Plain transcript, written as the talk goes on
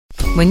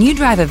When you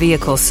drive a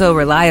vehicle so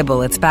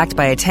reliable it's backed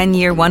by a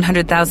 10-year,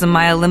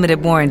 100,000-mile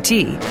limited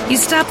warranty, you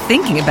stop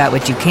thinking about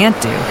what you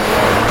can't do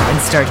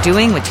and start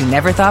doing what you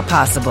never thought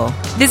possible.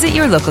 Visit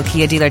your local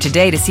Kia dealer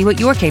today to see what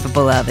you're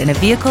capable of in a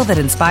vehicle that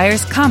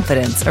inspires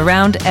confidence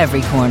around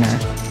every corner.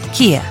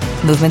 Kia,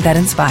 movement that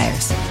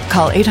inspires.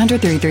 Call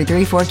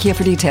 800-333-4KIA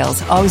for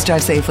details. Always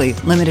drive safely.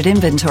 Limited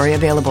inventory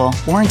available.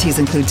 Warranties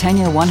include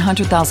 10-year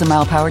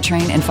 100,000-mile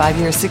powertrain and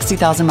 5-year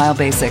 60,000-mile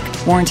basic.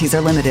 Warranties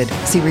are limited.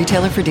 See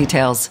retailer for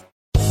details.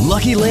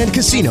 Lucky Land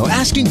Casino,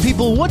 asking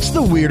people, what's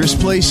the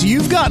weirdest place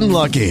you've gotten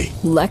lucky?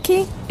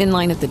 Lucky? In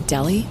line at the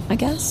deli, I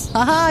guess?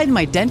 Aha, in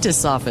my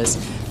dentist's office.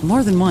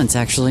 More than once,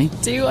 actually.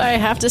 Do I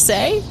have to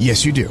say?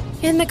 Yes, you do.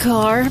 In the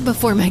car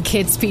before my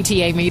kids'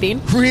 PTA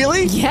meeting.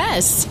 Really?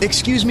 Yes.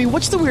 Excuse me,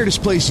 what's the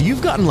weirdest place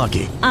you've gotten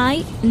lucky?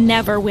 I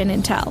never win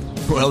and tell.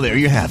 Well, there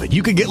you have it.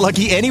 You can get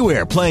lucky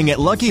anywhere, playing at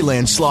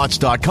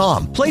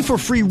LuckyLandSlots.com. Play for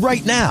free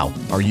right now.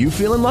 Are you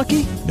feeling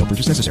lucky? No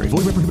purchase necessary. Void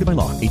where prohibited by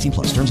law. 18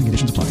 plus. Terms and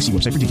conditions apply. See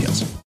website for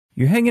details.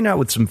 You're hanging out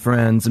with some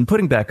friends and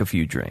putting back a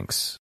few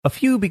drinks. A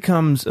few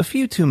becomes a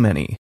few too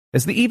many.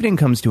 As the evening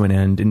comes to an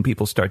end and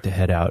people start to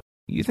head out,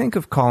 you think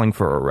of calling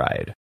for a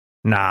ride.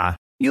 Nah,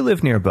 you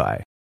live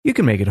nearby. You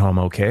can make it home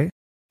okay.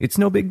 It's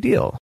no big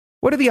deal.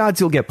 What are the odds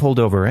you'll get pulled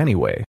over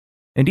anyway?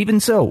 And even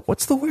so,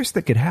 what's the worst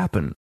that could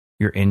happen?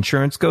 Your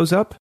insurance goes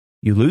up?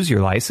 You lose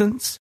your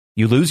license?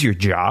 You lose your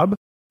job?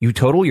 You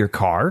total your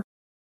car?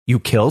 You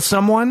kill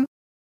someone?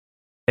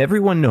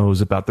 Everyone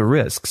knows about the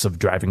risks of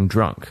driving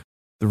drunk.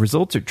 The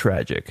results are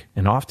tragic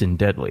and often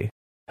deadly.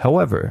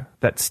 However,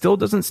 that still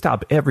doesn't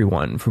stop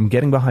everyone from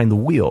getting behind the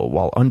wheel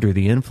while under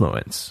the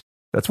influence.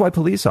 That's why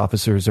police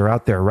officers are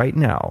out there right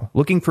now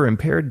looking for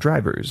impaired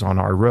drivers on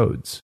our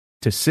roads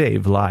to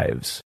save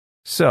lives.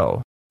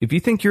 So, if you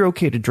think you're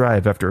okay to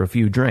drive after a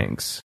few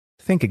drinks,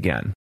 think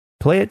again.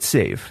 Play it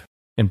safe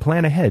and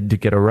plan ahead to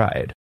get a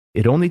ride.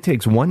 It only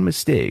takes one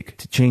mistake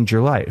to change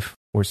your life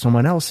or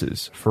someone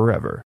else's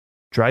forever.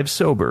 Drive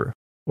sober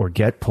or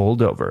get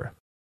pulled over.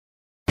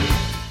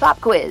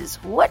 Pop quiz.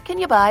 What can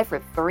you buy for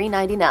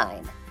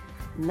 $3.99?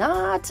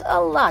 Not a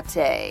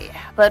latte,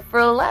 but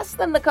for less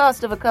than the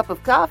cost of a cup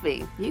of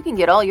coffee, you can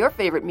get all your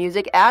favorite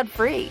music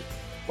ad-free.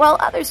 While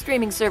other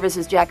streaming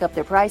services jack up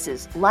their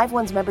prices, Live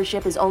One's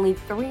membership is only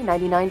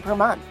 $3.99 per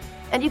month,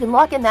 and you can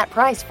lock in that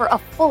price for a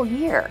full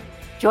year.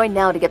 Join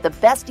now to get the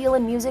best deal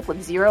in music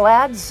with 0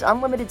 ads,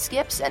 unlimited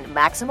skips, and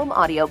maximum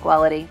audio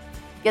quality.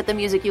 Get the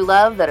music you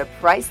love at a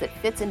price that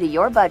fits into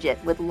your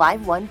budget with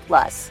Live One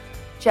Plus.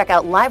 Check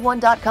out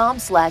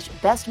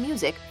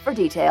liveone.com/bestmusic for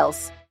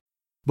details.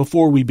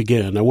 Before we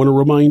begin, I want to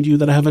remind you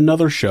that I have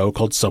another show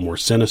called Somewhere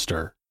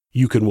Sinister.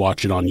 You can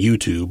watch it on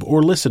YouTube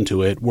or listen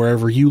to it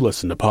wherever you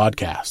listen to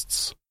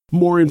podcasts.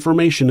 More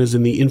information is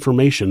in the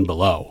information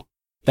below.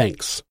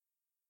 Thanks.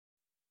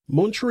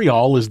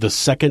 Montreal is the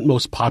second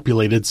most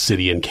populated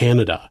city in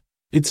Canada.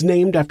 It's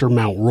named after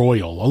Mount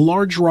Royal, a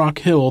large rock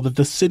hill that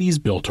the city's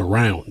built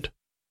around.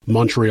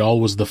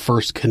 Montreal was the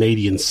first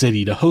Canadian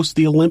city to host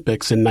the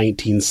Olympics in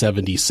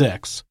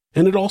 1976,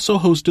 and it also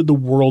hosted the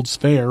World's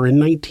Fair in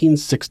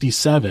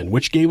 1967,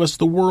 which gave us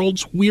the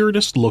world's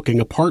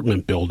weirdest-looking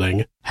apartment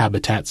building,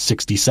 Habitat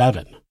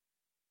 67.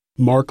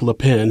 Marc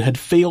Lépine had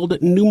failed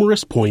at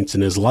numerous points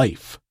in his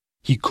life.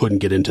 He couldn't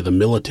get into the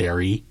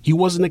military, he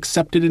wasn't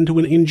accepted into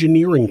an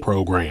engineering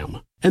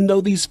program, and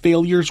though these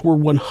failures were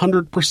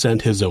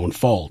 100% his own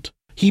fault,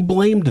 he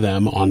blamed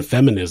them on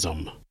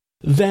feminism.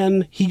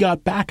 Then he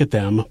got back at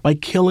them by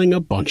killing a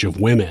bunch of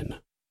women.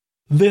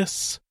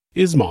 This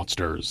is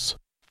Monsters.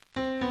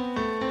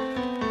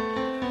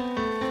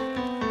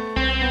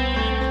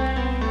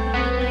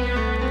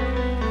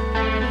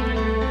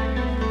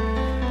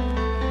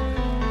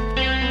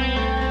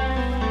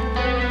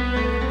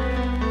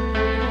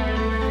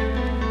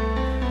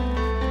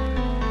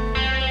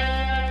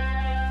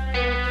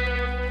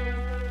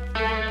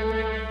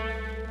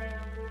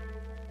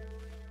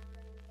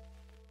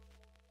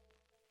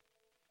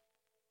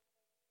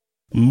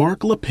 Marc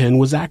Lépine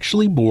was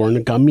actually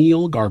born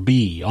Camille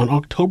Garbi on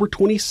October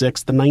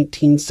 26,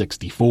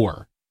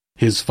 1964.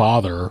 His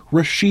father,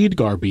 Rachid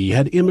Garbi,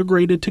 had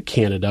immigrated to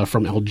Canada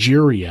from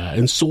Algeria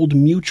and sold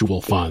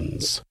mutual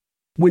funds.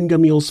 When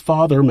Camille's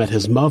father met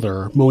his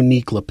mother,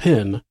 Monique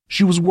Lépine,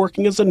 she was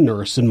working as a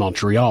nurse in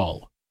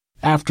Montreal.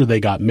 After they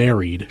got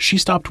married, she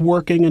stopped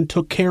working and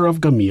took care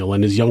of Camille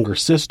and his younger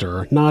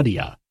sister,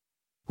 Nadia.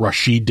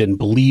 Rachid didn't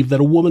believe that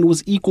a woman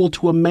was equal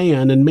to a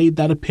man and made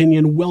that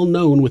opinion well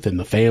known within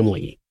the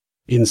family.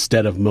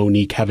 Instead of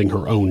Monique having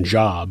her own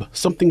job,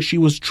 something she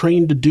was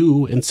trained to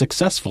do and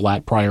successful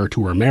at prior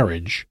to her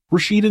marriage,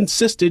 Rachid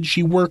insisted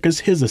she work as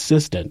his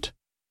assistant.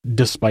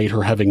 Despite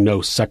her having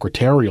no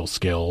secretarial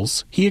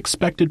skills, he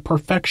expected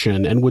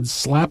perfection and would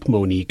slap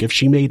Monique if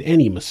she made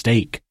any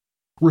mistake.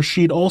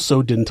 Rachid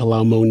also didn't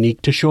allow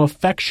Monique to show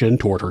affection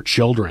toward her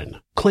children,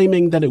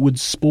 claiming that it would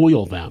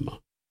spoil them.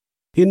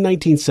 In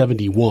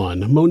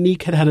 1971,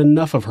 Monique had had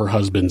enough of her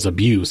husband's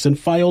abuse and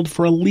filed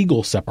for a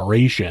legal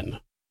separation.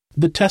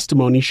 The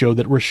testimony showed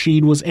that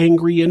Rachid was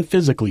angry and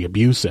physically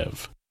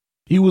abusive.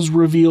 It was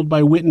revealed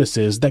by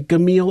witnesses that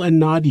Gamil and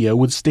Nadia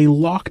would stay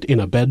locked in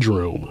a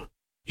bedroom.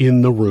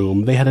 In the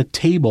room, they had a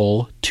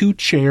table, 2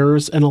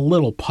 chairs, and a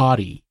little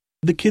potty.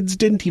 The kids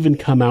didn't even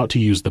come out to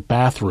use the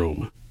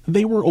bathroom.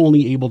 They were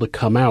only able to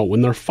come out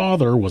when their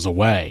father was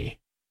away.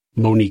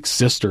 Monique's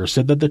sister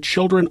said that the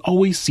children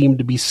always seemed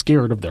to be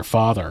scared of their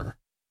father.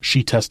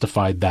 She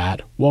testified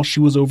that, while she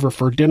was over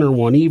for dinner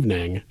one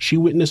evening, she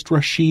witnessed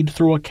Rashid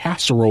throw a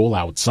casserole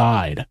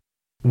outside.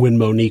 When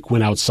Monique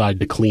went outside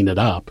to clean it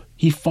up,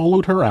 he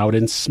followed her out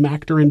and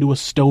smacked her into a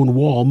stone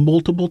wall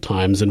multiple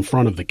times in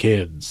front of the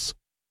kids.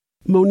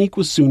 Monique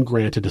was soon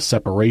granted a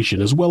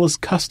separation as well as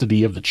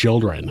custody of the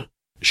children.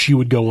 She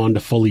would go on to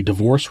fully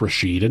divorce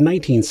Rashid in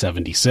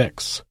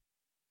 1976.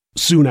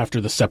 Soon after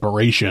the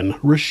separation,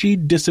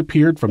 Rashid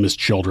disappeared from his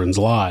children's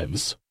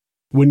lives.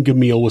 When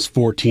Gamil was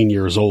 14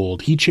 years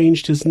old, he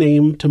changed his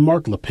name to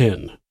Marc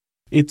Lépine.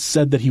 It's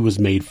said that he was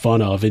made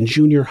fun of in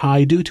junior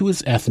high due to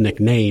his ethnic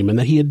name and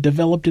that he had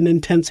developed an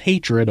intense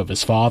hatred of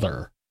his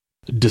father.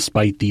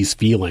 Despite these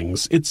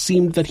feelings, it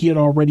seemed that he had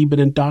already been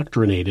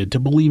indoctrinated to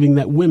believing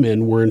that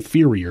women were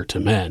inferior to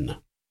men.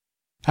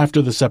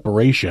 After the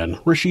separation,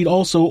 Rashid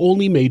also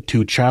only made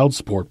 2 child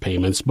support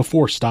payments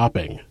before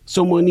stopping,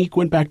 so Monique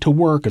went back to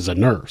work as a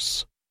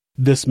nurse.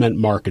 This meant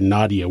Marc and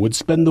Nadia would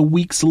spend the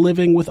weeks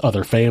living with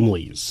other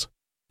families.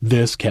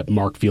 This kept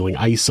Marc feeling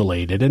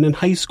isolated, and in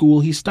high school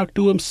he stuck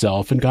to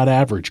himself and got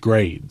average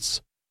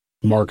grades.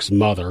 Marc's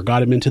mother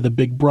got him into the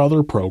Big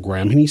Brother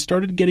program and he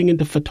started getting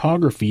into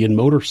photography and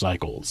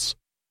motorcycles.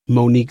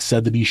 Monique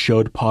said that he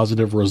showed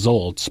positive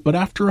results, but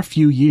after a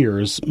few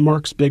years,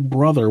 Marc's big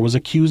brother was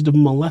accused of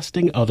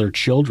molesting other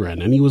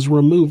children and he was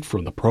removed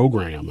from the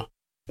program.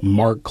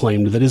 Marc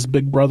claimed that his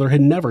big brother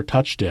had never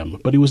touched him,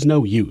 but it was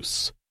no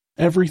use.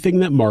 Everything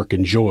that Marc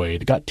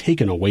enjoyed got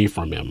taken away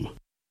from him.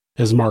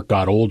 As Marc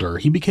got older,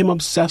 he became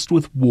obsessed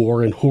with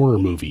war and horror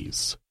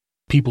movies.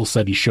 People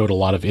said he showed a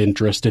lot of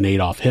interest in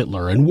Adolf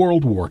Hitler and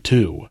World War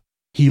II.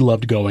 He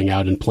loved going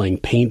out and playing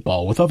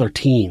paintball with other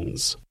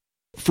teens.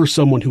 For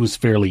someone who was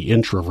fairly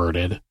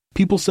introverted,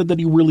 people said that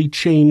he really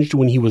changed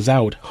when he was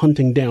out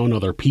hunting down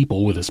other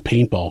people with his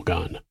paintball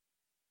gun.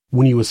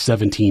 When he was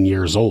 17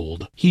 years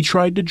old, he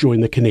tried to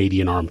join the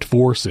Canadian Armed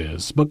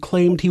Forces, but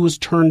claimed he was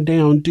turned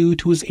down due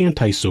to his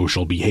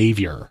antisocial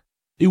behavior.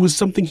 It was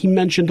something he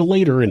mentioned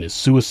later in his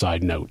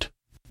suicide note.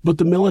 But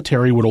the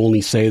military would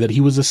only say that he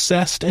was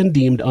assessed and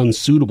deemed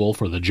unsuitable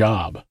for the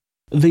job.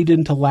 They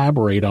didn't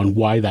elaborate on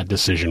why that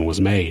decision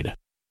was made.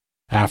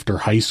 After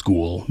high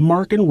school,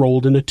 Marc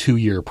enrolled in a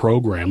 2-year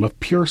program of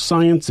pure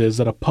sciences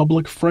at a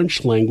public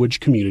French-language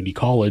community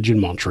college in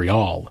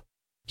Montreal.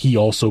 He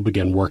also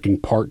began working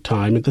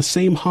part-time at the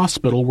same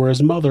hospital where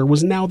his mother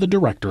was now the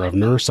director of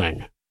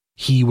nursing.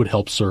 He would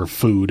help serve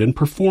food and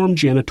perform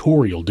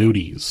janitorial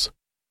duties.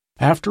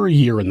 After a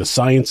year in the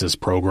sciences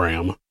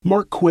program,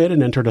 Marc quit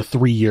and entered a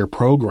 3-year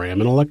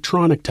program in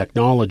electronic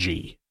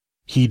technology.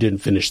 He didn't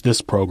finish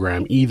this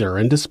program either,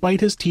 and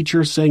despite his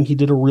teachers saying he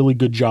did a really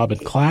good job in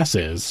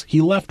classes,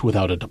 he left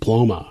without a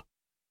diploma.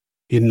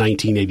 In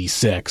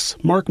 1986,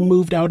 Marc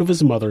moved out of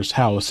his mother's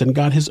house and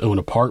got his own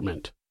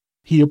apartment.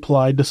 He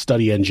applied to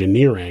study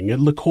engineering at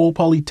École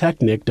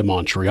Polytechnique de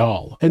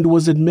Montreal and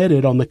was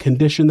admitted on the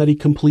condition that he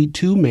complete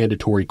 2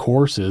 mandatory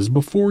courses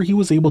before he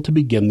was able to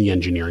begin the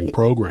engineering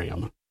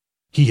program.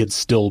 He had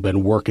still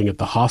been working at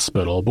the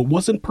hospital but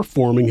wasn't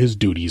performing his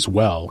duties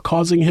well,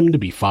 causing him to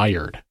be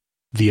fired.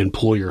 The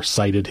employer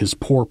cited his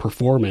poor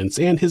performance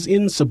and his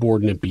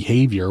insubordinate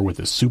behavior with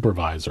his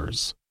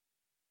supervisors.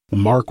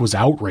 Marc was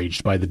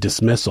outraged by the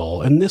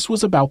dismissal, and this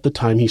was about the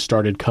time he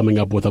started coming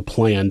up with a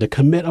plan to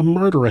commit a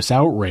murderous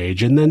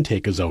outrage and then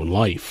take his own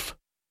life.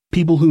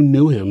 People who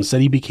knew him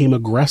said he became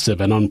aggressive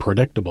and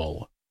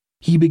unpredictable.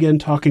 He began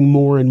talking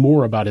more and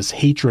more about his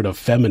hatred of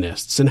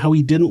feminists and how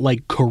he didn't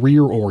like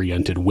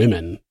career-oriented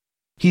women.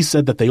 He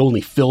said that they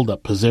only filled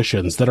up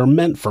positions that are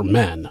meant for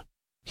men.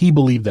 He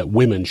believed that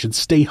women should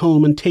stay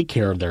home and take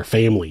care of their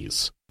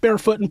families.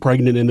 Barefoot and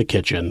pregnant in the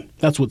kitchen,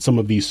 that's what some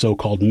of these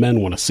so-called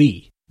men want to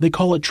see. They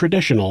call it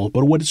traditional,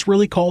 but what it's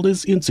really called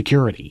is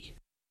insecurity.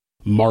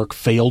 Marc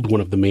failed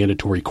one of the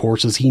mandatory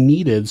courses he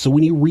needed, so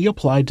when he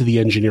reapplied to the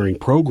engineering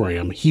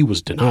program, he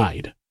was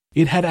denied.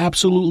 It had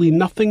absolutely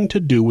nothing to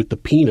do with the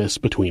penis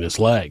between his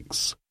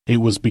legs. It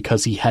was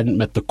because he hadn't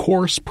met the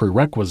course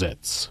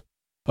prerequisites.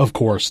 Of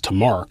course, to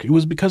Marc, it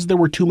was because there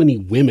were too many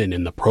women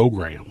in the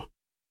program.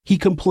 He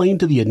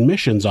complained to the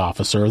admissions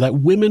officer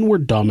that women were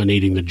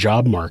dominating the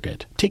job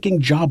market,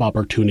 taking job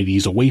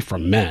opportunities away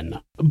from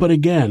men. But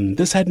again,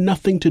 this had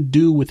nothing to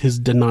do with his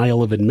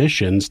denial of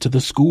admissions to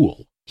the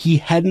school. He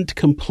hadn't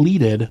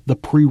completed the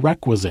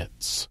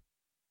prerequisites.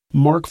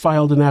 Marc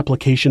filed an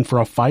application for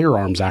a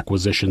firearms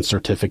acquisition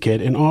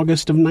certificate in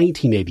August of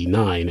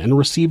 1989 and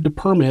received a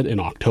permit in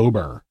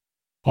October.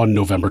 On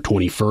November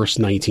 21,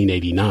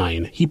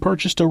 1989, he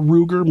purchased a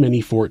Ruger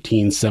Mini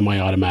 14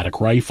 semi-automatic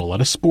rifle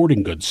at a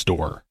sporting goods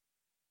store.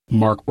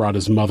 Marc brought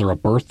his mother a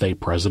birthday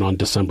present on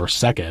December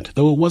 2nd,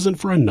 though it wasn't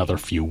for another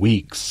few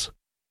weeks.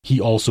 He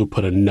also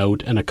put a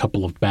note and a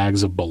couple of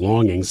bags of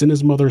belongings in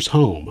his mother's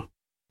home.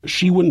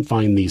 She wouldn't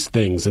find these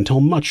things until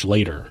much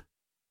later.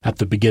 At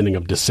the beginning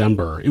of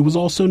December, it was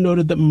also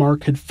noted that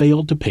Marc had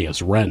failed to pay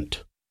his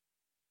rent.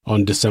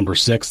 On December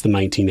 6,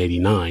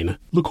 1989,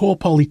 École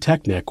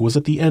Polytechnique was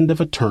at the end of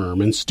a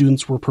term and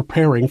students were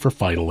preparing for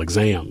final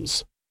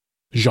exams.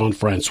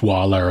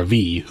 Jean-François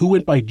Larravie, who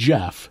went by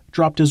Jeff,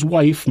 dropped his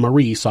wife,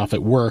 Maurice, off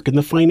at work in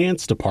the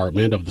finance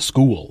department of the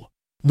school.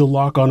 The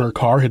lock on her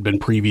car had been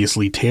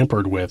previously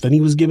tampered with, and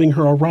he was giving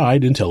her a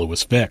ride until it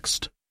was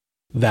fixed.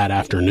 That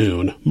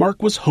afternoon,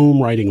 Marc was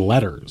home writing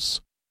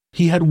letters.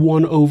 He had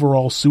one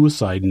overall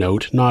suicide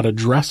note not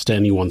addressed to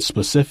anyone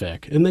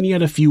specific, and then he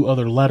had a few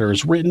other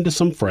letters written to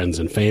some friends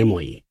and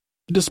family.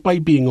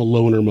 Despite being a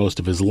loner most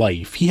of his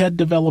life, he had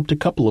developed a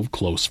couple of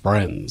close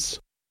friends.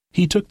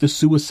 He took the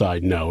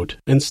suicide note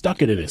and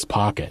stuck it in his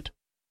pocket.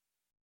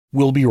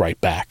 We'll be right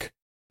back.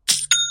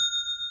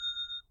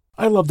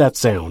 I love that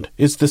sound.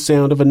 It's the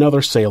sound of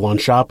another sale on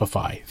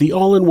Shopify, the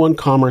all-in-one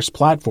commerce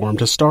platform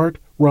to start,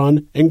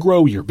 run, and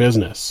grow your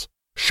business.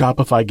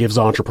 Shopify gives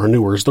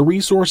entrepreneurs the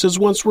resources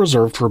once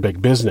reserved for big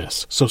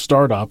business, so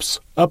startups,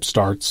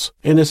 upstarts,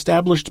 and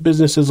established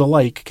businesses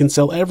alike can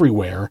sell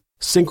everywhere,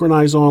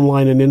 synchronize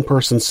online and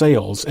in-person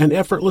sales, and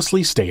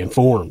effortlessly stay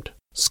informed.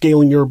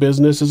 Scaling your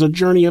business is a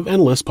journey of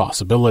endless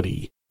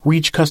possibility.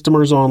 Reach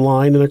customers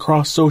online and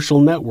across social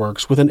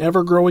networks with an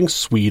ever-growing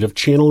suite of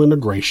channel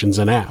integrations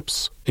and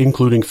apps,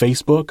 including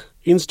Facebook,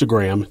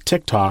 Instagram,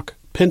 TikTok,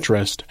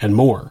 Pinterest, and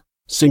more.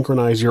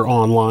 Synchronize your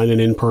online and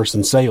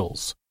in-person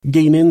sales.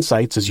 Gain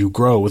insights as you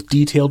grow with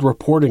detailed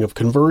reporting of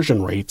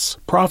conversion rates,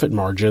 profit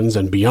margins,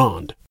 and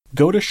beyond.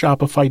 Go to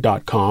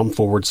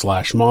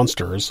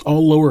shopify.com/monsters,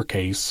 all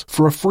lowercase,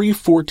 for a free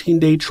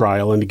 14-day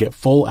trial and to get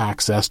full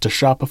access to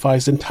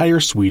Shopify's entire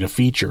suite of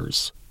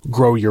features.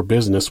 Grow your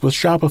business with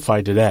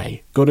Shopify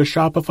today. Go to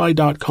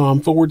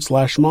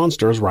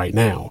shopify.com/monsters right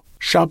now.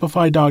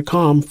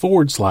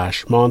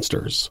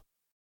 Shopify.com/monsters.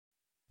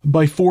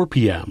 By 4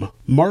 p.m.,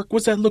 Marc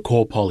was at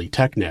École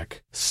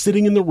Polytechnique,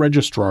 sitting in the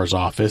registrar's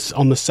office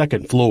on the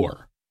second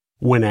floor.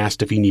 When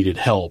asked if he needed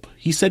help,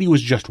 he said he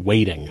was just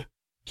waiting.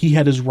 He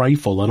had his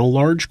rifle and a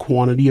large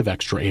quantity of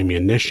extra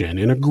ammunition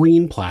in a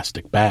green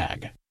plastic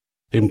bag.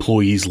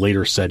 Employees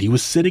later said he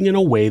was sitting in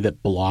a way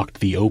that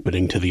blocked the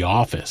opening to the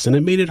office, and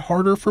it made it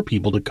harder for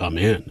people to come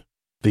in.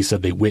 They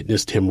said they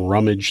witnessed him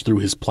rummage through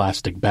his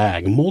plastic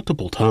bag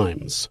multiple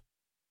times.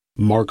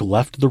 Marc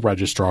left the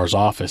registrar's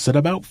office at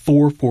about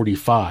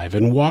 4:45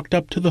 and walked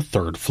up to the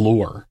third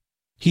floor.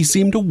 He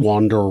seemed to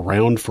wander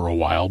around for a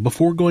while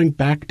before going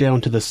back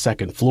down to the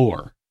second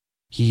floor.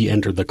 He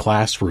entered the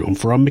classroom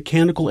for a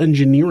mechanical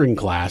engineering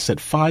class at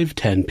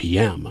 5:10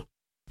 p.m.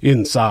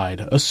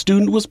 Inside, a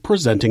student was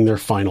presenting their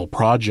final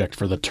project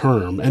for the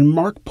term, and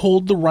Marc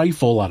pulled the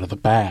rifle out of the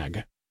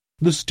bag.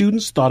 The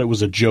students thought it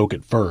was a joke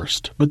at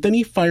first, but then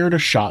he fired a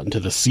shot into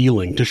the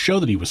ceiling to show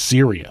that he was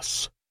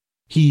serious.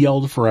 He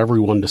yelled for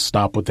everyone to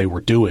stop what they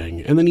were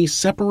doing, and then he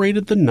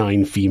separated the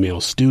 9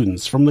 female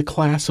students from the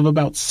class of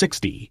about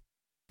 60.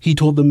 He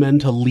told the men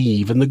to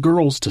leave and the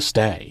girls to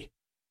stay.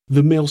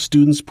 The male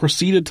students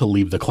proceeded to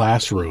leave the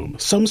classroom,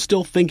 some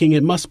still thinking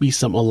it must be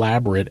some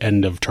elaborate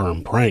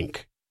end-of-term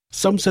prank.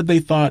 Some said they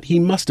thought he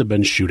must have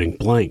been shooting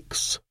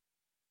blanks.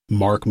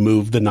 Marc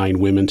moved the 9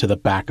 women to the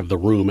back of the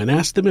room and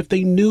asked them if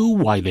they knew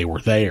why they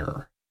were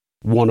there.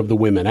 One of the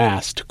women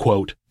asked,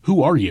 quote,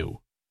 "Who are you?"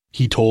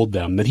 He told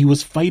them that he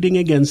was fighting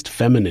against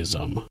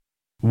feminism.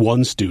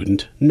 One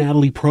student,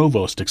 Natalie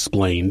Provost,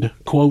 explained,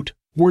 quote,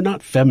 "We're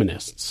not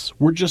feminists,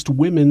 we're just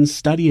women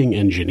studying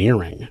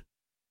engineering."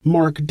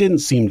 Marc didn't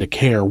seem to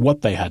care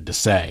what they had to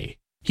say.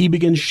 He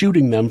began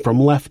shooting them from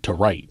left to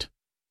right.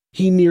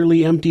 He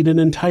nearly emptied an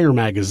entire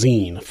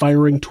magazine,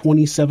 firing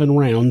 27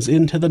 rounds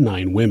into the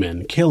 9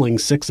 women, killing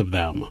 6 of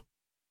them.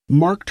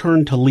 Marc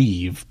turned to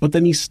leave, but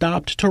then he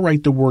stopped to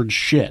write the word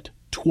shit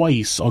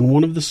twice on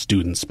one of the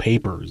students'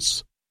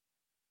 papers.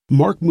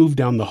 Marc moved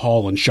down the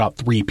hall and shot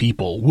 3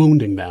 people,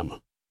 wounding them.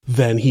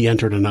 Then he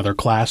entered another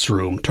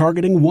classroom,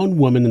 targeting one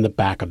woman in the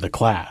back of the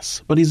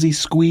class, but as he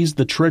squeezed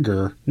the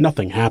trigger,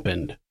 nothing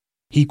happened.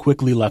 He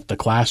quickly left the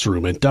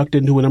classroom and ducked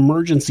into an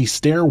emergency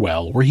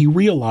stairwell where he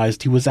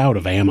realized he was out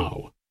of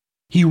ammo.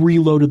 He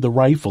reloaded the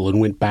rifle and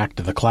went back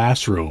to the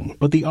classroom,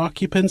 but the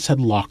occupants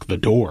had locked the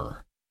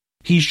door.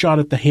 He shot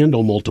at the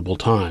handle multiple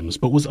times,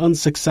 but was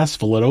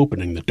unsuccessful at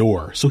opening the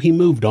door, so he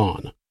moved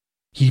on.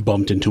 He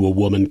bumped into a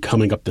woman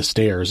coming up the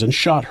stairs and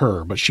shot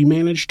her, but she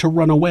managed to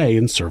run away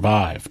and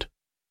survived.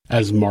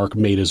 As Marc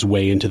made his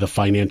way into the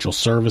financial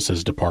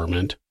services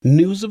department,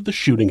 news of the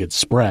shooting had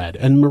spread,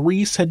 and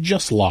Maurice had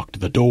just locked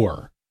the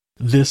door.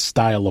 This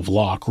style of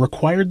lock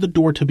required the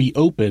door to be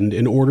opened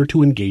in order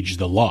to engage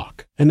the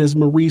lock, and as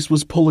Maurice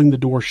was pulling the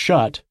door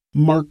shut,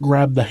 Marc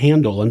grabbed the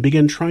handle and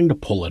began trying to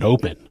pull it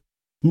open.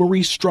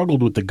 Maurice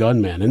struggled with the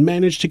gunman and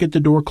managed to get the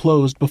door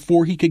closed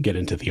before he could get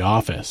into the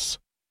office.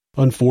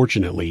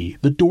 Unfortunately,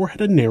 the door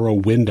had a narrow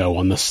window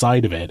on the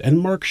side of it, and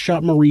Marc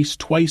shot Maurice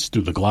twice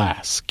through the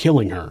glass,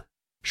 killing her.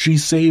 She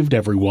saved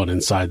everyone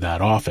inside that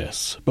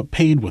office, but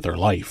paid with her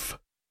life.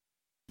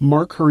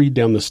 Marc hurried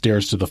down the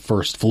stairs to the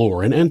first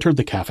floor and entered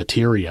the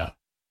cafeteria.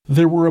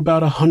 There were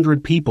about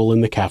 100 people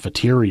in the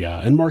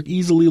cafeteria, and Marc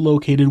easily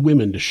located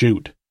women to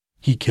shoot.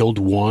 He killed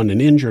one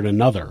and injured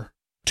another.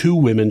 2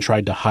 women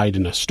tried to hide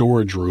in a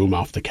storage room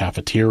off the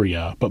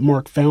cafeteria, but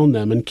Marc found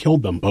them and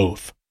killed them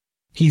both.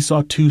 He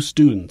saw 2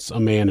 students, a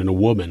man and a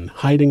woman,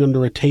 hiding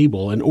under a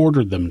table and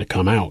ordered them to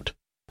come out.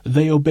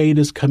 They obeyed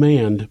his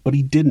command, but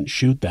he didn't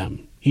shoot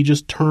them. He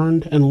just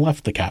turned and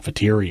left the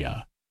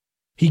cafeteria.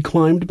 He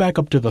climbed back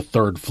up to the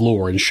 3rd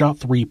floor and shot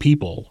 3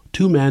 people,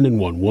 2 men and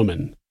 1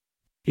 woman.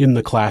 In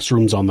the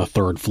classrooms on the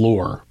 3rd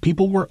floor,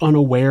 people were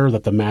unaware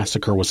that the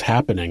massacre was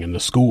happening in the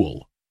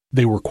school.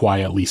 They were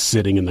quietly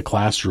sitting in the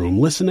classroom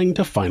listening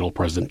to final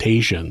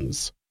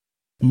presentations.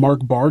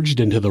 Marc barged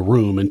into the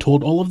room and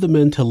told all of the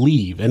men to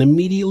leave and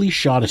immediately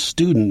shot a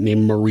student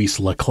named Maurice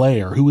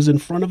Leclerc who was in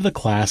front of the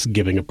class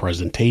giving a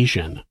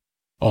presentation.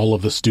 All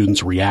of the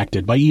students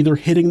reacted by either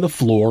hitting the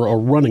floor or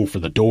running for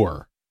the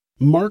door.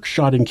 Marc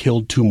shot and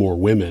killed 2 more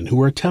women who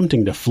were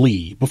attempting to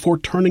flee before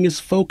turning his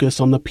focus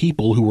on the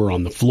people who were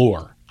on the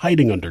floor,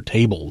 hiding under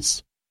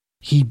tables.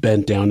 He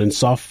bent down and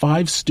saw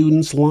 5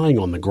 students lying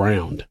on the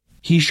ground.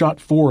 He shot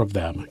 4 of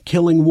them,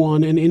 killing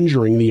 1 and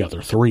injuring the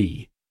other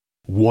 3.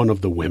 One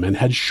of the women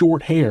had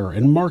short hair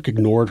and Marc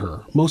ignored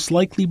her, most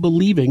likely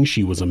believing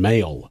she was a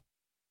male.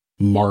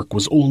 Marc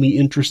was only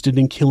interested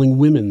in killing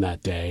women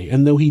that day,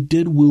 and though he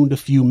did wound a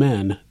few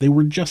men, they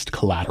were just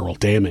collateral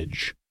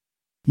damage.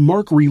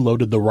 Marc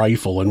reloaded the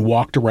rifle and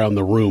walked around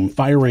the room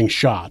firing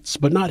shots,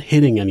 but not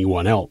hitting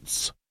anyone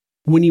else.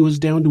 When he was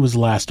down to his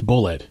last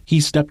bullet, he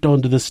stepped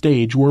onto the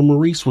stage where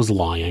Maurice was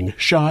lying,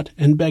 shot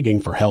and begging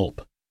for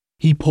help.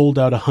 He pulled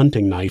out a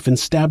hunting knife and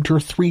stabbed her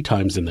 3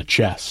 times in the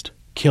chest,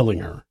 killing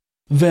her.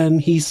 Then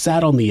he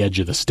sat on the edge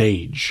of the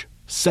stage,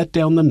 set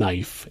down the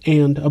knife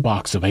and a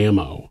box of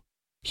ammo.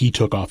 He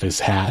took off his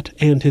hat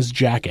and his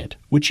jacket,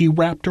 which he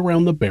wrapped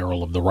around the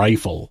barrel of the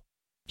rifle.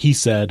 He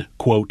said,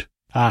 quote,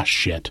 "Ah,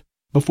 shit,"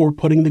 before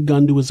putting the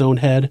gun to his own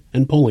head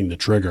and pulling the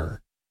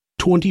trigger.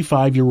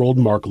 25-year-old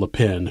Marc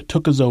Lépine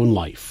took his own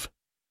life.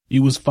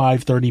 It was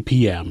 5:30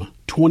 p.m.,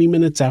 20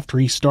 minutes after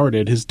he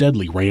started his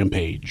deadly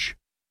rampage.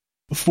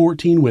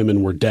 14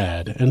 women were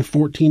dead and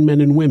 14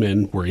 men and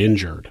women were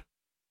injured.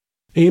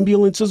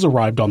 Ambulances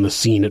arrived on the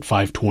scene at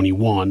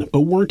 5:21,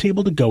 but weren't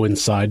able to go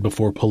inside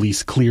before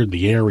police cleared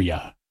the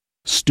area.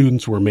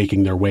 Students were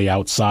making their way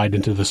outside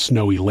into the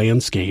snowy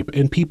landscape,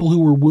 and people who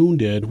were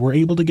wounded were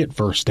able to get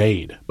first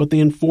aid, but they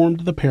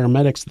informed the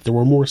paramedics that there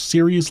were more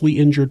seriously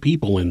injured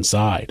people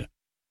inside.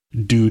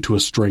 Due to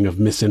a string of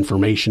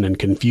misinformation and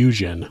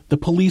confusion, the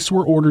police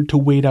were ordered to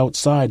wait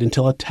outside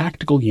until a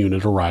tactical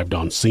unit arrived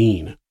on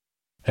scene.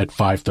 At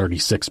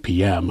 5:36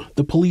 p.m.,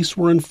 the police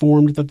were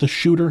informed that the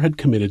shooter had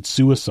committed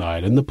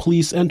suicide, and the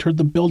police entered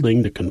the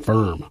building to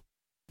confirm.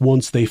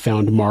 Once they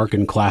found Marc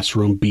in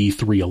classroom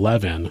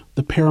B311,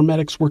 the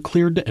paramedics were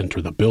cleared to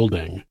enter the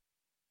building.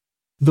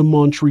 The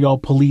Montreal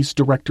Police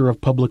Director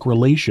of Public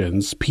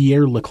Relations,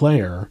 Pierre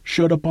Leclerc,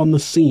 showed up on the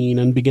scene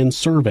and began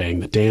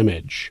surveying the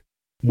damage.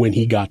 When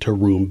he got to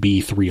room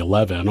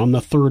B311 on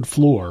the 3rd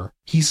floor,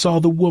 he saw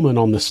the woman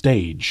on the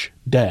stage,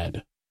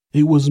 dead.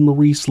 It was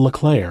Maurice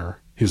Leclerc,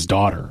 his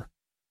daughter.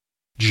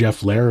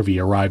 Jeff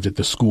Larrivee arrived at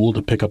the school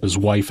to pick up his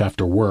wife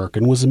after work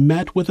and was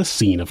met with a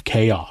scene of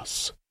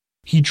chaos.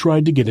 He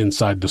tried to get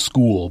inside the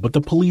school, but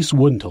the police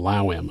wouldn't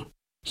allow him.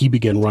 He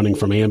began running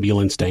from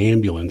ambulance to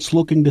ambulance,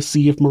 looking to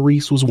see if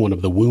Maurice was one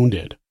of the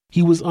wounded.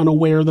 He was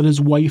unaware that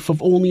his wife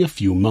of only a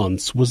few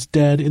months was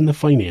dead in the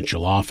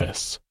financial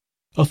office.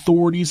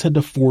 Authorities had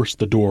to force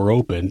the door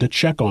open to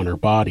check on her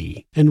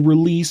body and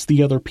release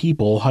the other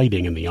people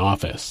hiding in the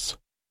office.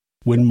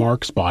 When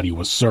Marc's body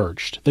was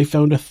searched, they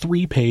found a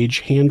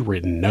 3-page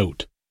handwritten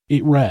note.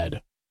 It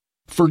read,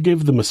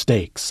 "Forgive the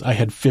mistakes. I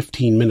had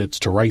 15 minutes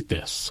to write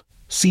this.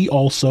 See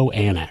also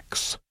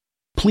Annex.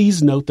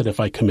 Please note that if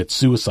I commit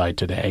suicide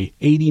today,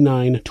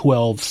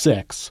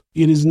 89-12-6,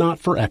 it is not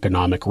for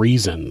economic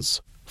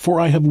reasons, for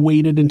I have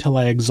waited until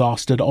I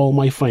exhausted all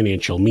my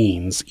financial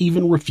means,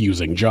 even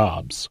refusing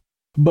jobs,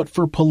 but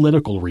for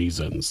political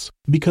reasons,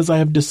 because I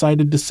have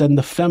decided to send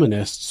the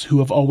feminists who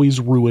have always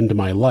ruined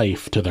my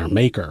life to their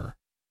maker.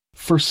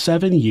 For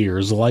 7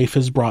 years, life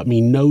has brought me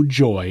no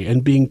joy,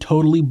 and being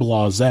totally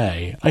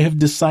blasé, I have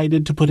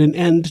decided to put an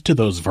end to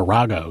those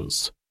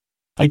viragos.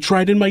 I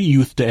tried in my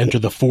youth to enter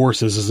the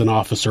forces as an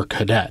officer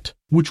cadet,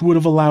 which would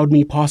have allowed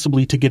me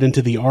possibly to get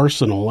into the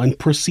arsenal and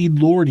precede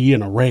Lordy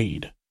in a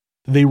raid.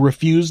 They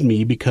refused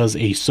me because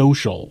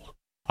asocial.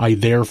 I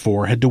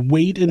therefore had to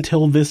wait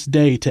until this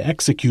day to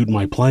execute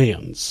my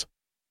plans.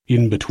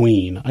 In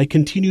between, I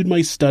continued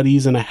my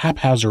studies in a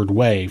haphazard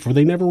way, for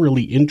they never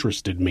really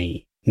interested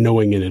me,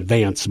 knowing in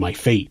advance my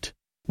fate,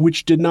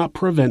 which did not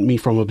prevent me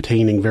from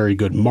obtaining very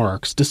good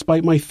marks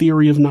despite my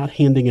theory of not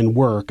handing in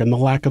work and the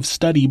lack of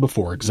study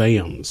before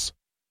exams.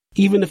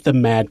 Even if the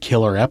mad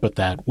killer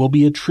epithet will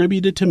be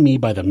attributed to me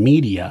by the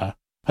media,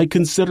 I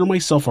consider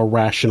myself a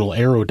rational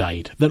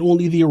erudite that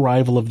only the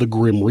arrival of the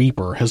Grim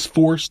Reaper has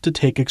forced to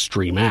take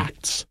extreme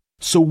acts.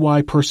 So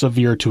why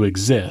persevere to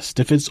exist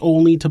if it's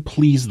only to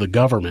please the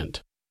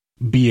government?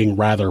 Being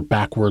rather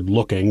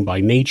backward-looking by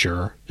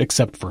nature,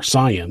 except for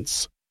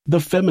science, The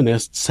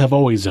feminists have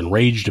always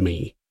enraged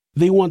me.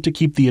 They want to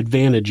keep the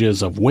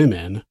advantages of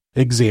women,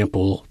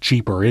 example,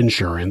 cheaper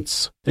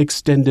insurance,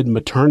 extended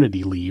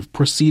maternity leave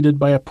preceded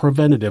by a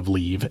preventative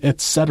leave,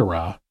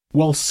 etc.,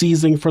 while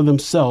seizing for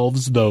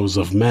themselves those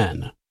of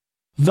men.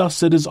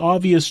 Thus, it is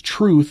obvious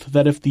truth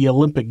that if the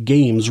Olympic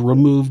Games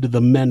removed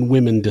the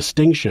men-women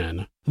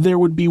distinction, there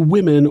would be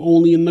women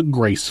only in the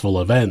graceful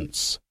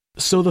events.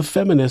 So the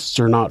feminists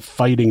are not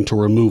fighting to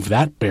remove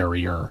that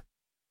barrier.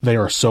 They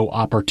are so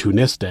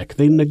opportunistic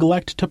they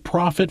neglect to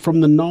profit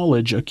from the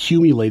knowledge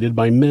accumulated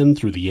by men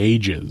through the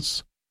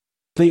ages.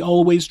 They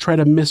always try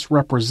to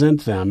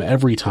misrepresent them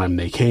every time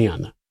they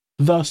can.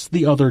 Thus,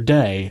 the other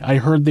day, I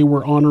heard they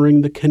were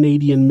honoring the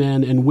Canadian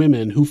men and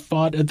women who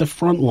fought at the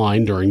front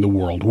line during the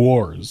World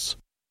Wars.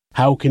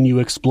 How can you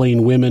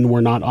explain women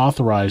were not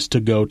authorized to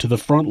go to the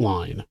front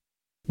line?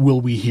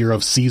 Will we hear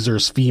of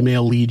Caesar's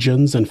female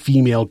legions and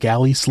female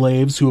galley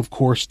slaves who of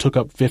course took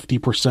up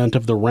 50%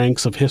 of the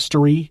ranks of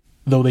history,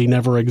 though they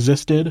never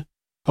existed?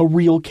 A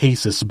real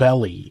casus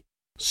belli.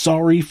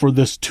 Sorry for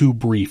this too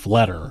brief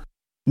letter.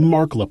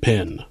 Marc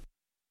Lépine.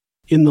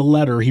 In the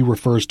letter, he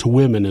refers to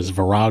women as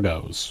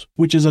viragos,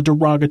 which is a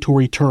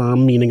derogatory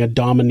term meaning a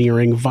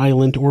domineering,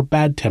 violent, or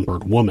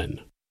bad-tempered woman.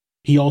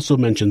 He also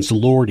mentions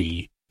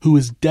Lordy, who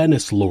is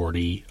Dennis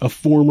Lordy, a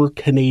former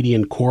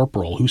Canadian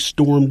corporal who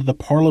stormed the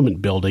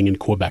Parliament building in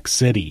Quebec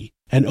City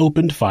and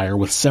opened fire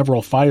with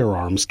several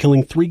firearms,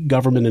 killing 3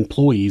 government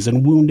employees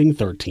and wounding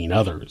 13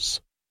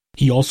 others.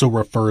 He also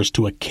refers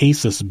to a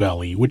casus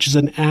belli, which is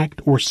an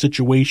act or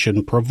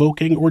situation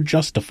provoking or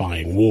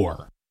justifying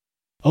war.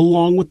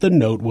 Along with the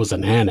note was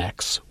an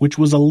annex, which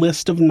was a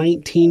list of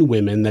 19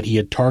 women that he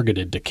had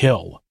targeted to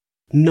kill.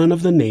 None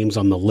of the names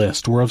on the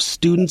list were of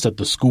students at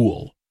the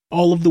school.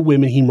 All of the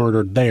women he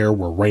murdered there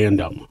were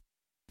random.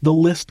 The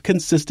list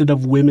consisted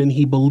of women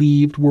he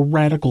believed were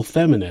radical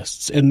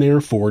feminists and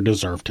therefore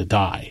deserved to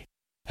die.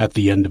 At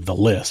the end of the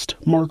list,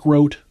 Marc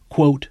wrote,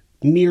 quote,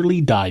 "Nearly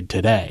died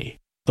today.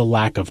 The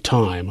lack of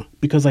time,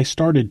 because I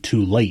started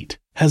too late,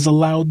 has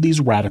allowed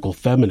these radical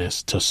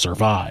feminists to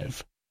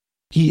survive."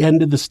 He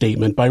ended the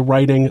statement by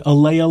writing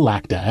Alea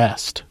lacta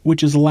est,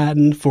 which is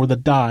Latin for the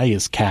die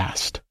is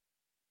cast.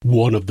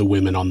 One of the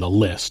women on the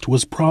list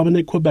was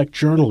prominent Quebec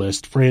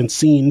journalist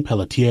Francine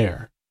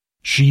Pelletier.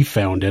 She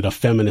founded a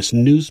feminist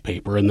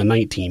newspaper in the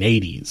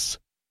 1980s.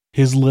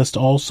 His list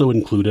also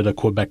included a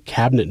Quebec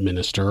cabinet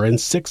minister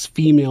and 6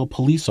 female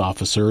police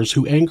officers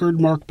who angered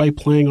Marc by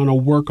playing on a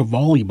work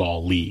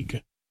volleyball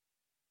league.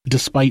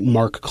 Despite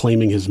Marc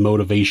claiming his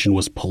motivation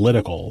was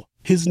political,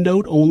 his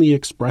note only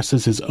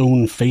expresses his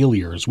own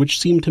failures, which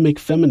seem to make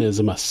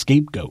feminism a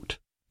scapegoat.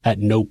 At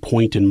no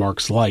point in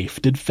Marc's life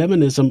did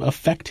feminism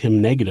affect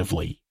him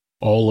negatively.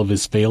 All of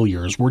his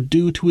failures were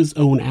due to his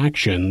own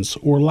actions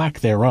or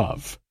lack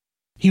thereof.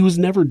 He was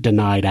never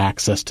denied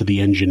access to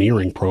the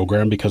engineering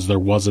program because there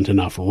wasn't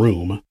enough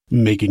room,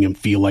 making him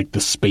feel like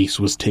the space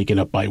was taken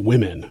up by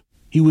women.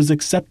 He was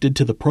accepted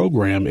to the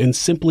program and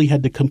simply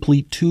had to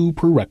complete 2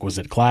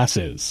 prerequisite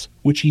classes,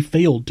 which he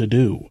failed to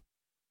do.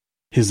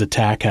 His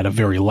attack had a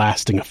very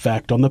lasting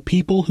effect on the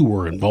people who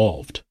were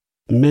involved.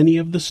 Many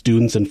of the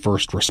students and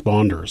first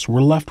responders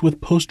were left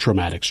with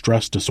post-traumatic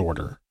stress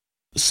disorder.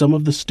 Some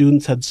of the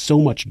students had so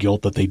much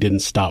guilt that they didn't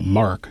stop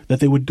Marc that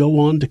they would go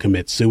on to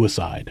commit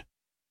suicide.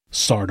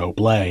 Sardo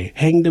Blais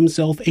hanged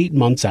himself 8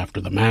 months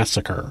after the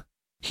massacre.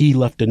 He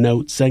left a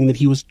note saying that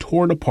he was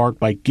torn apart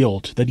by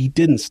guilt that he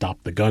didn't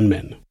stop the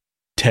gunman.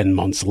 10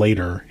 months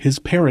later, his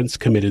parents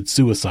committed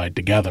suicide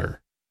together.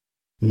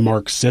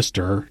 Marc's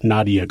sister,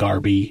 Nadia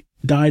Garbi,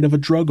 died of a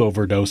drug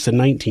overdose in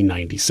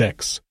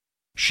 1996.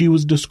 She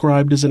was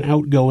described as an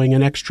outgoing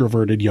and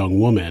extroverted young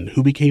woman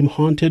who became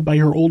haunted by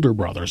her older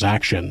brother's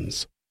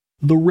actions.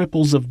 The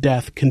ripples of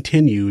death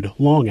continued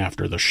long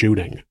after the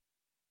shooting.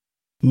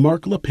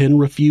 Marc Lépine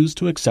refused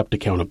to accept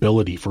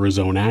accountability for his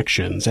own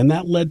actions, and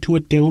that led to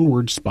a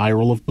downward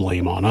spiral of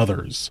blame on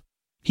others.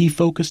 He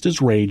focused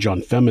his rage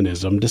on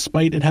feminism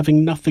despite it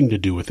having nothing to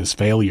do with his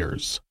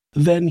failures.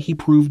 Then he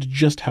proved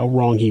just how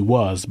wrong he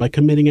was by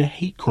committing a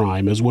hate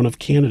crime as one of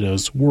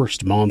Canada's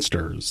worst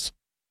monsters.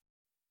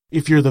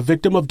 If you're the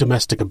victim of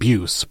domestic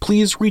abuse,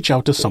 please reach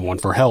out to someone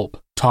for help.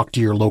 Talk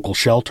to your local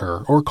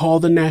shelter or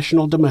call the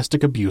National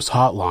Domestic Abuse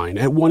Hotline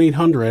at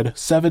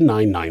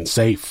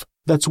 1-800-799-SAFE.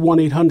 That's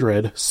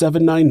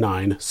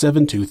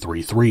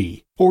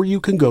 1-800-799-7233. Or you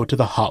can go to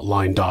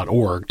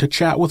thehotline.org to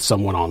chat with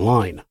someone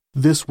online.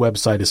 This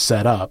website is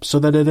set up so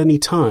that at any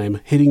time,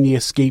 hitting the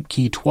escape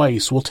key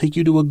twice will take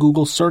you to a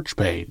Google search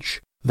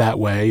page. That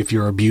way, if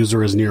your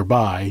abuser is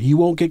nearby, you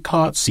won't get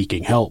caught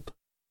seeking help.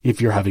 If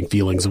you're having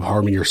feelings of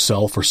harming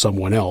yourself or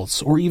someone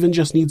else, or even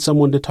just need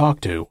someone to talk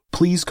to,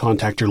 please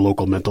contact your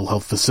local mental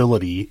health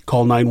facility,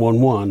 call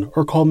 911,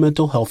 or call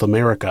Mental Health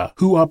America,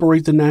 who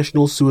operate the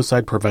National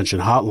Suicide Prevention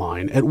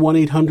Hotline at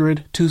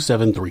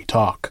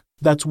 1-800-273-TALK.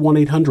 That's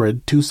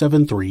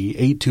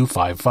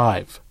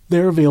 1-800-273-8255.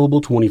 They're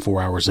available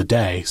 24 hours a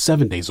day,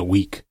 7 days a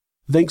week.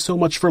 Thanks so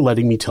much for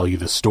letting me tell you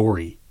this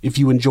story. If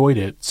you enjoyed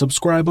it,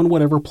 subscribe on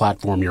whatever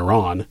platform you're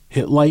on,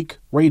 hit like,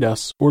 rate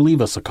us, or leave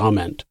us a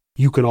comment.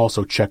 You can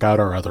also check out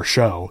our other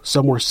show,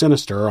 Somewhere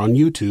Sinister, on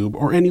YouTube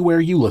or anywhere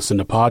you listen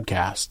to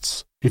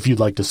podcasts. If you'd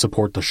like to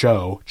support the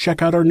show,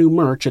 check out our new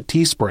merch at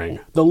Teespring.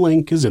 The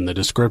link is in the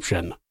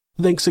description.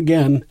 Thanks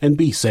again, and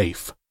be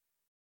safe.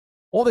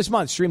 All this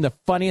month, stream the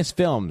funniest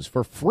films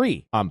for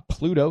free on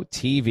Pluto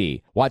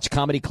TV. Watch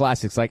comedy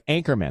classics like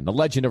Anchorman, The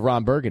Legend of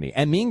Ron Burgundy,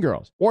 and Mean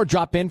Girls. Or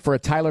drop in for a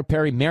Tyler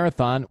Perry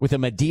marathon with a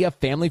Medea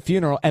family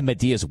funeral and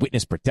Medea's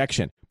witness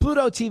protection.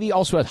 Pluto TV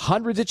also has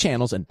hundreds of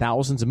channels and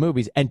thousands of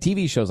movies and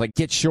TV shows like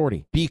Get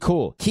Shorty, Be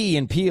Cool, Key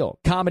and Peele,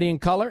 Comedy in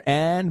Color,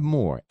 and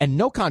more. And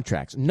no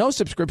contracts, no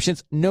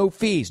subscriptions, no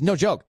fees, no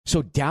joke.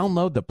 So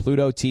download the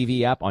Pluto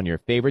TV app on your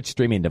favorite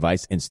streaming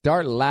device and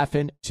start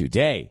laughing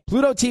today.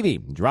 Pluto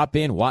TV. Drop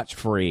in, watch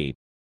free.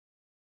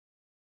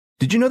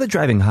 Did you know that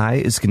driving high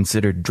is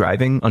considered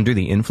driving under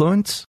the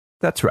influence?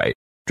 That's right.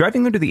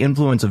 Driving under the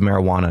influence of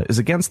marijuana is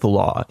against the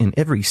law in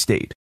every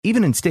state,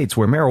 even in states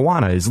where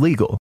marijuana is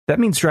legal. That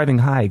means driving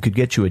high could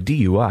get you a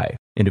DUI.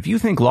 And if you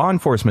think law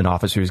enforcement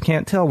officers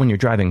can't tell when you're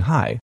driving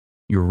high,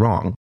 you're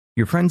wrong.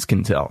 Your friends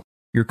can tell.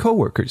 Your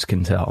coworkers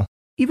can tell.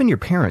 Even your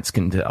parents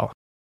can tell.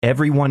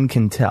 Everyone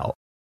can tell.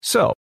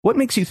 So, what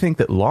makes you think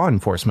that law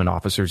enforcement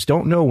officers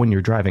don't know when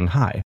you're driving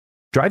high?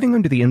 Driving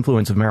under the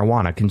influence of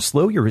marijuana can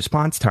slow your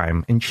response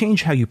time and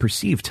change how you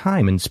perceive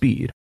time and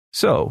speed.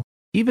 So,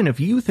 even if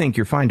you think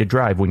you're fine to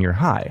drive when you're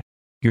high,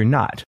 you're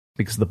not,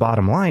 because the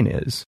bottom line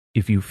is,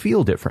 if you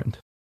feel different,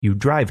 you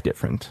drive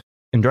different.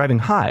 And driving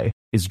high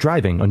is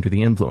driving under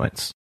the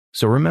influence.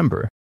 So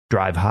remember,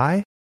 drive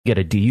high, get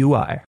a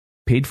DUI.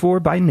 Paid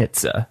for by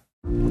NHTSA.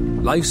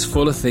 Life's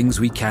full of things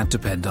we can't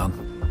depend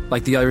on,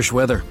 like the Irish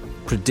weather,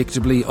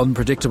 predictably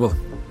unpredictable.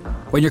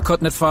 When you're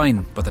cutting it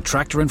fine, but the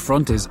tractor in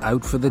front is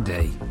out for the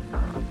day.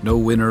 No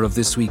winner of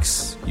this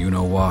week's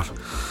you-know-what.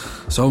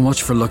 So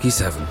much for Lucky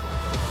 7.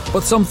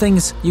 But some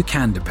things you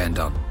can depend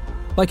on,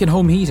 like in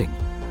home heating.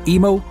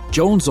 Emo,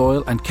 Jones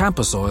Oil and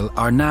Campus Oil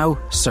are now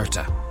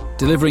Certa,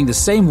 delivering the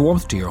same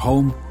warmth to your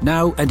home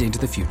now and into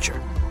the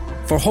future.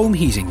 For home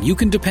heating you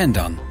can depend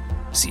on,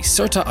 see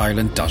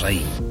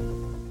CertaIreland.ie.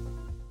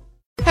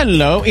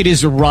 Hello, it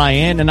is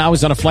Ryan, and I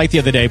was on a flight the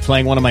other day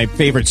playing one of my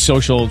favorite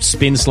social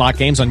spin slot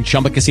games on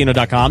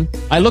ChumbaCasino.com.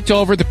 I looked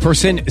over at the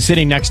person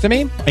sitting next to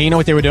me, and you know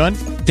what they were doing?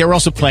 They were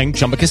also playing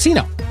Chumba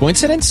Casino.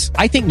 Coincidence?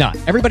 I think not.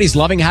 Everybody's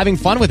loving having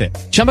fun with it.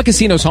 Chumba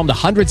Casino is home to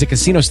hundreds of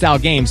casino-style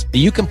games that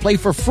you can play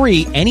for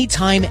free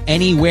anytime,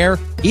 anywhere,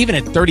 even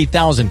at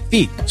 30,000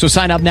 feet. So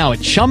sign up now at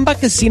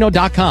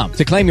ChumbaCasino.com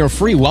to claim your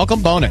free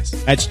welcome bonus.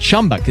 That's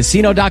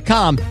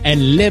ChumbaCasino.com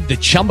and live the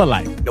Chumba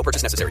life. No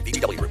purchase necessary.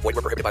 VGW. Void where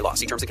prohibited by law.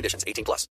 See terms and conditions. 18+.